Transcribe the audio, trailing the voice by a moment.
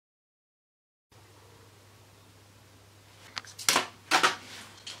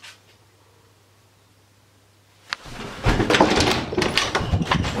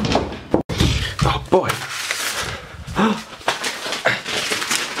boy.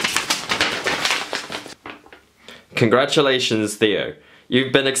 Congratulations, Theo.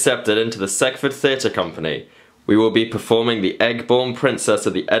 You've been accepted into the Seckford Theatre Company. We will be performing The Egg-Born Princess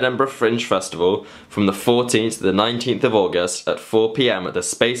at the Edinburgh Fringe Festival from the 14th to the 19th of August at 4 PM at the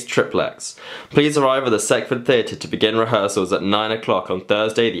SpaceTriplex. Please arrive at the Seckford Theatre to begin rehearsals at 9 o'clock on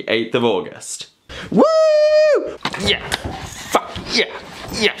Thursday the 8th of August. Woo! Yeah! Fuck yeah!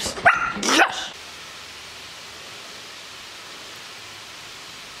 Yes! Yes!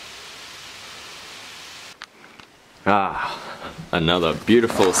 Ah, another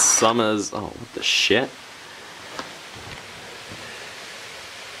beautiful summer's... Oh, what the shit?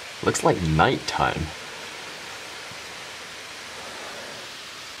 Looks like nighttime.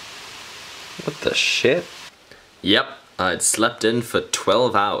 What the shit? Yep, I'd slept in for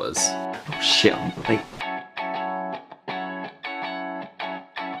 12 hours. Oh shit, I'm late.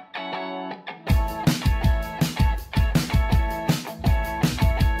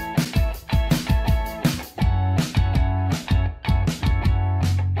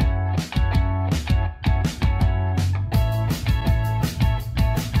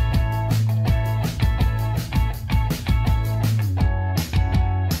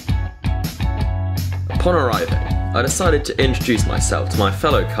 Upon arriving, I decided to introduce myself to my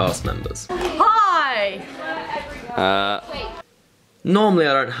fellow cast members. Hi! Normally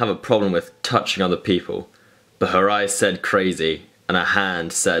I don't have a problem with touching other people, but her eyes said crazy, and her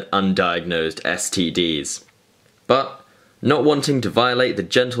hand said undiagnosed STDs. But, not wanting to violate the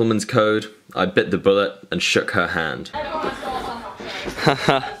gentleman's code, I bit the bullet and shook her hand.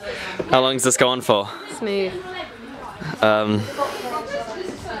 How long does this go on for? Smooth.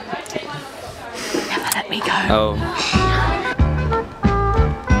 Let me go. Oh.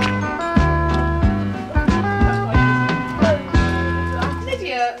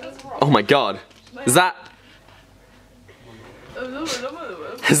 Oh my god. Is that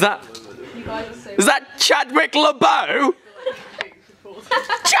Chadwick LeBeau?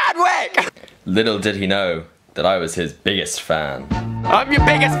 Chadwick! Little did he know that I was his biggest fan. I'm your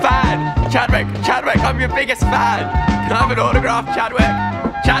biggest fan! Chadwick, I'm your biggest fan! Can I have an autograph, Chadwick?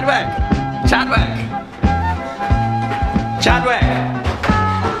 Chadwick!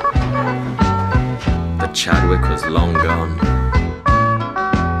 The Chadwick was long gone.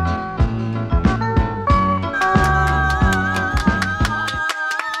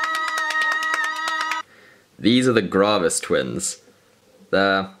 These are the Gravis twins.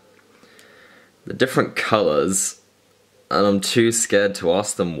 They're different colours, and I'm too scared to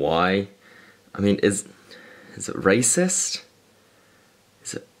ask them why. I mean, is it racist?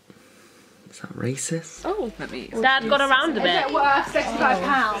 Is that racist? Oh, Dad got around a bit. Is it worth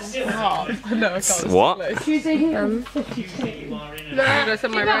 £65? No, I can't. What? But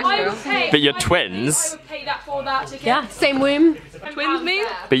But you're twins? yeah, same womb. Twins me?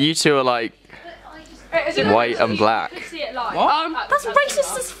 But you two are like white and black. That's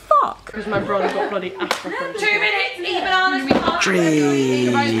racist as fuck. Because my brother got bloody Africa. 2 minutes, eat bananas.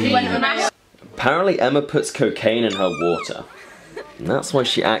 Dream. Apparently Emma puts cocaine in her water. And that's why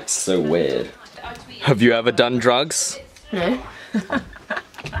she acts so weird. Have you ever done drugs? No.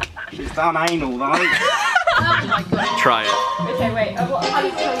 She's done anal though. Oh my god. Try it. Okay, wait. How do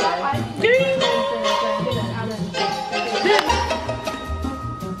you spell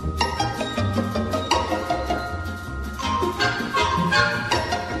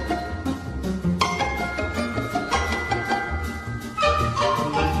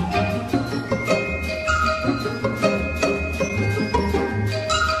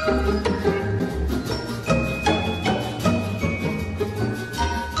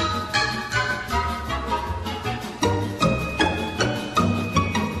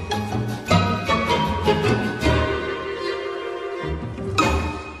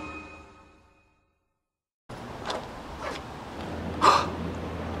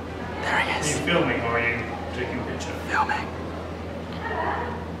Filming or are you taking a picture? Filming.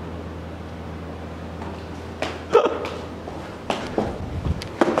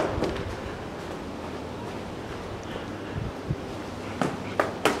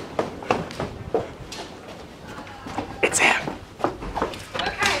 It's him.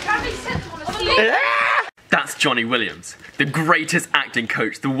 That's Johnny Williams, the greatest acting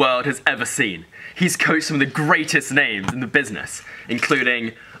coach the world has ever seen. He's coached some of the greatest names in the business,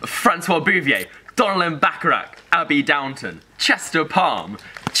 including Francois Bouvier, Donald Bacharach, Abby Downton, Chester Palm,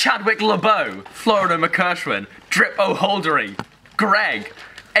 Chadwick LeBeau, Florida McKershwin, Drip O'Holdery, Greg,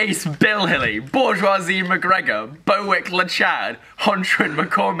 Ace Billhilly, Bourgeoisie McGregor, Bowick LaChad, Hontrin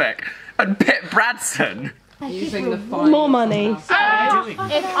McCormick, and Pip Bradson. Using the fine. More money. If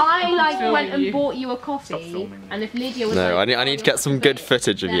I like went and bought you a coffee, and if Lydia was No, like, I need to get some good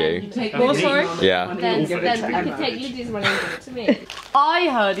footage of you. What, sorry? Yeah. then you could take Lydia's money and give it to me. I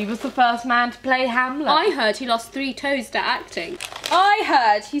heard he was the first man to play Hamlet. I heard he lost 3 toes to acting. I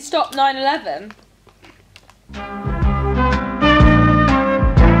heard he stopped 9/11.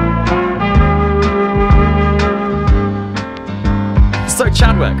 So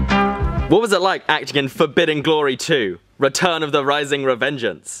Chadwick, what was it like acting in Forbidden Glory 2, Return of the Rising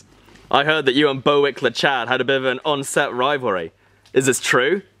Revengeance? I heard that you and Bowick LeChad had a bit of an on-set rivalry. Is this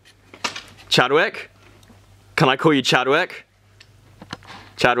true? Chadwick? Can I call you Chadwick?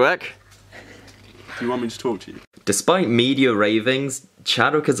 Chadwick? Do you want me to talk to you? Despite media ravings,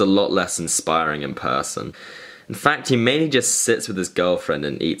 Chadwick is a lot less inspiring in person. In fact, he mainly just sits with his girlfriend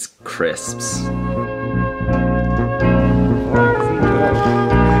and eats crisps.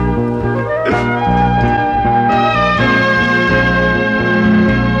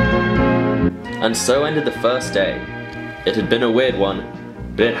 And so ended the first day. It had been a weird one,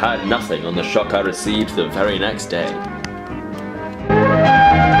 but it had nothing on the shock I received the very next day.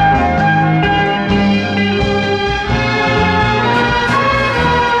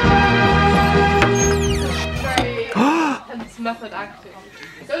 It's method acting.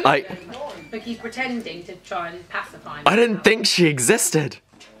 Like he's pretending to try and pacify me. I didn't think she existed.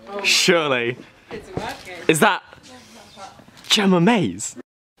 Surely. Is that Gemma Mays?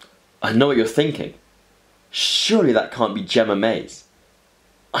 I know what you're thinking. Surely that can't be Gemma Mays.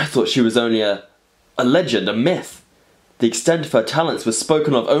 I thought she was only a legend, a myth. The extent of her talents was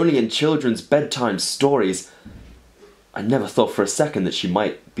spoken of only in children's bedtime stories. I never thought for a second that she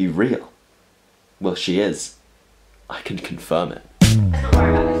might be real. Well, she is. I can confirm it. Let's not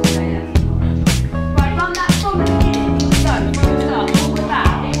worry about this today, right, run that from the beginning. Go, all of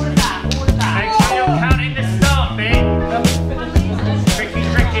that, all of that, all of that. Make sure you're counting the start bit.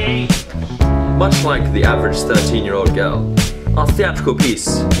 Tricky. Much like the average 13-year-old girl, our theatrical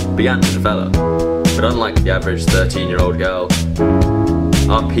piece began to develop. But unlike the average 13-year-old girl,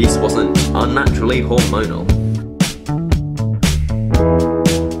 our piece wasn't unnaturally hormonal.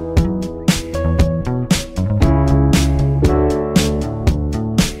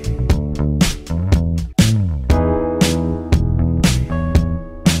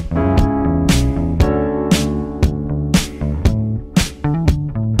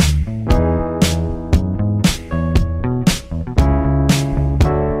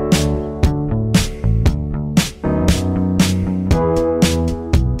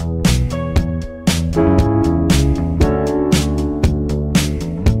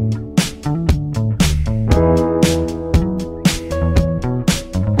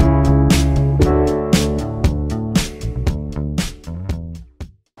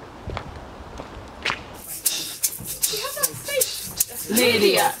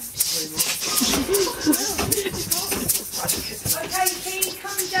 Lydia.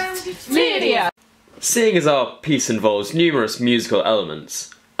 Lydia. Seeing as our piece involves numerous musical elements,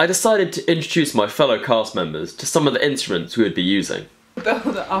 I decided to introduce my fellow cast members to some of the instruments we would be using. Build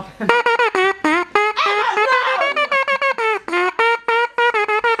it up. Can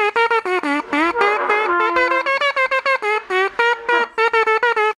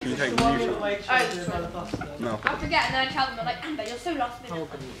you take the new shot? No. I forget and then I tell them, I'm like, Amber, you're so last minute.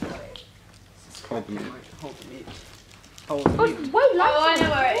 Hold the meat. Oh, I know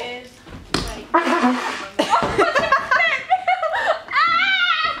where it is.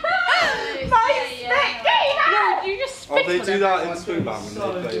 No, you just spit. Oh, they do that in Swing Band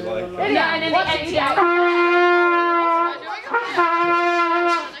when they play like... No, and then they empty out.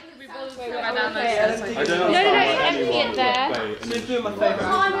 I don't know. No, empty it there. She's doing my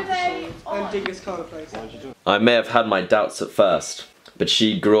favourite. I may have had my doubts at first, but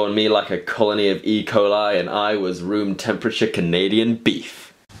she grew on me like a colony of E. coli and I was room temperature Canadian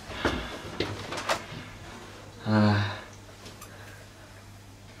beef. I'm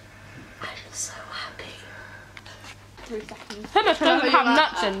so happy. Hummus doesn't have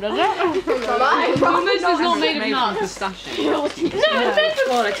nuts in, does it? Hummus is not made of nuts. Pistachio. No, it's made of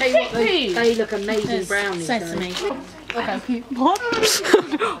God, I tell you what, chickpeas. they look amazing brownies. Sesame. Okay. What?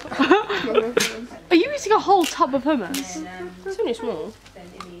 Are you eating a whole tub of hummus? It's only small.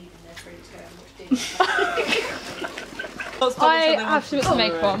 I have to put some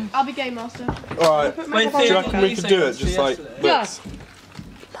makeup on. I'll be game master. Alright, do you reckon we could do it just like this?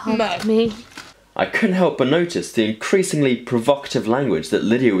 Love me. I couldn't help but notice the increasingly provocative language that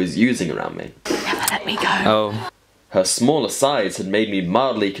Lydia was using around me. Never let me go. Oh. Her smaller size had made me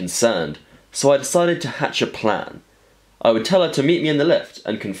mildly concerned, so I decided to hatch a plan. I would tell her to meet me in the lift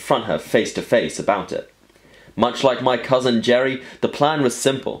and confront her face to face about it. Much like my cousin Jerry, the plan was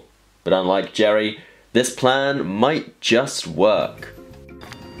simple. But unlike Jerry, this plan might just work.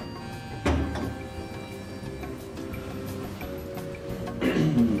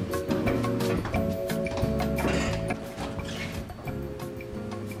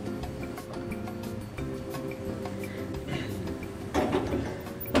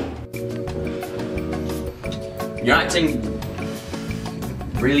 You're acting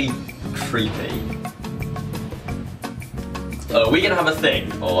really creepy. Are we gonna have a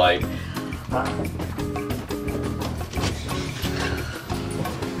thing? Or like...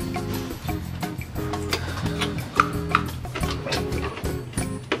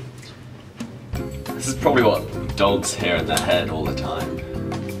 This is probably what dogs hear in their head all the time.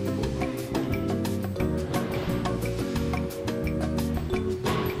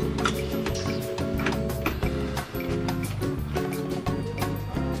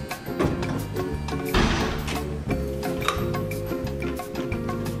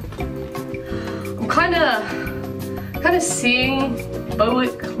 Kind of seeing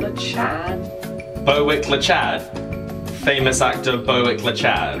Bowick-le-Chad. Bowick-le-Chad? Famous actor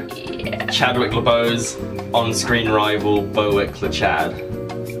Bowick-le-Chad? Yeah. Chadwick LeBeau's on-screen rival Bowick-le-Chad.